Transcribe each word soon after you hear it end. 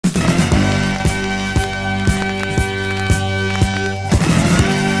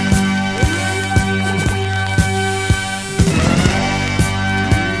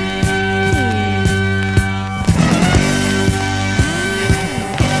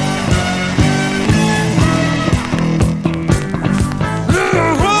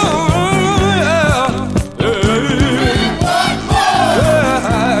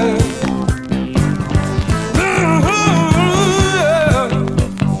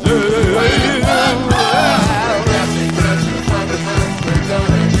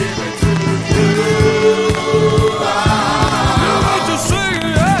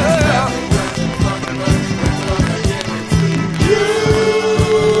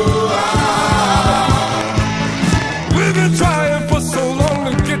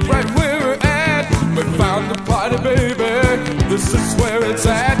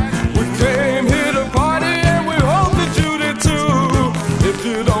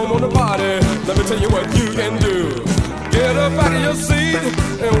don't wanna party, let me tell you what you can do. Get up out of your seat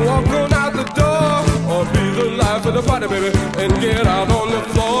and walk on out the door, or be the life of the party, baby, and get out on the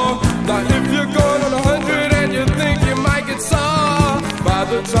floor. Now if you're going on 100 and you think you might get sore, by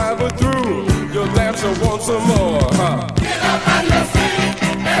the time we're through, your dancer wants some more, huh? Get up out of your seat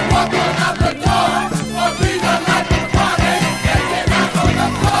and walk on out the door, or be the life of the party and get out on the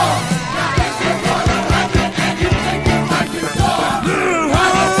floor. Now if you're going on 100 and you think you might get sore, by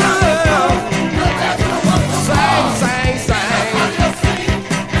the time we're through, your dancer wants some more. Sing, sing, sing.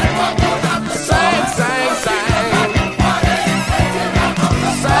 Sing, sing, sing.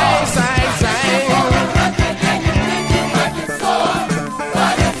 Sing, sing, sing.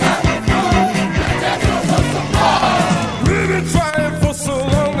 We've been trying for so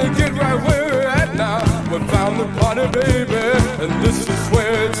long to get right where we're at now. We found the party, baby, and this is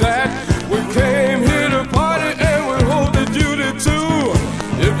where it's at. We came here to party and we hold the duty too.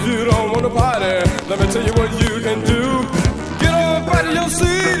 If you don't want to party, let me tell you what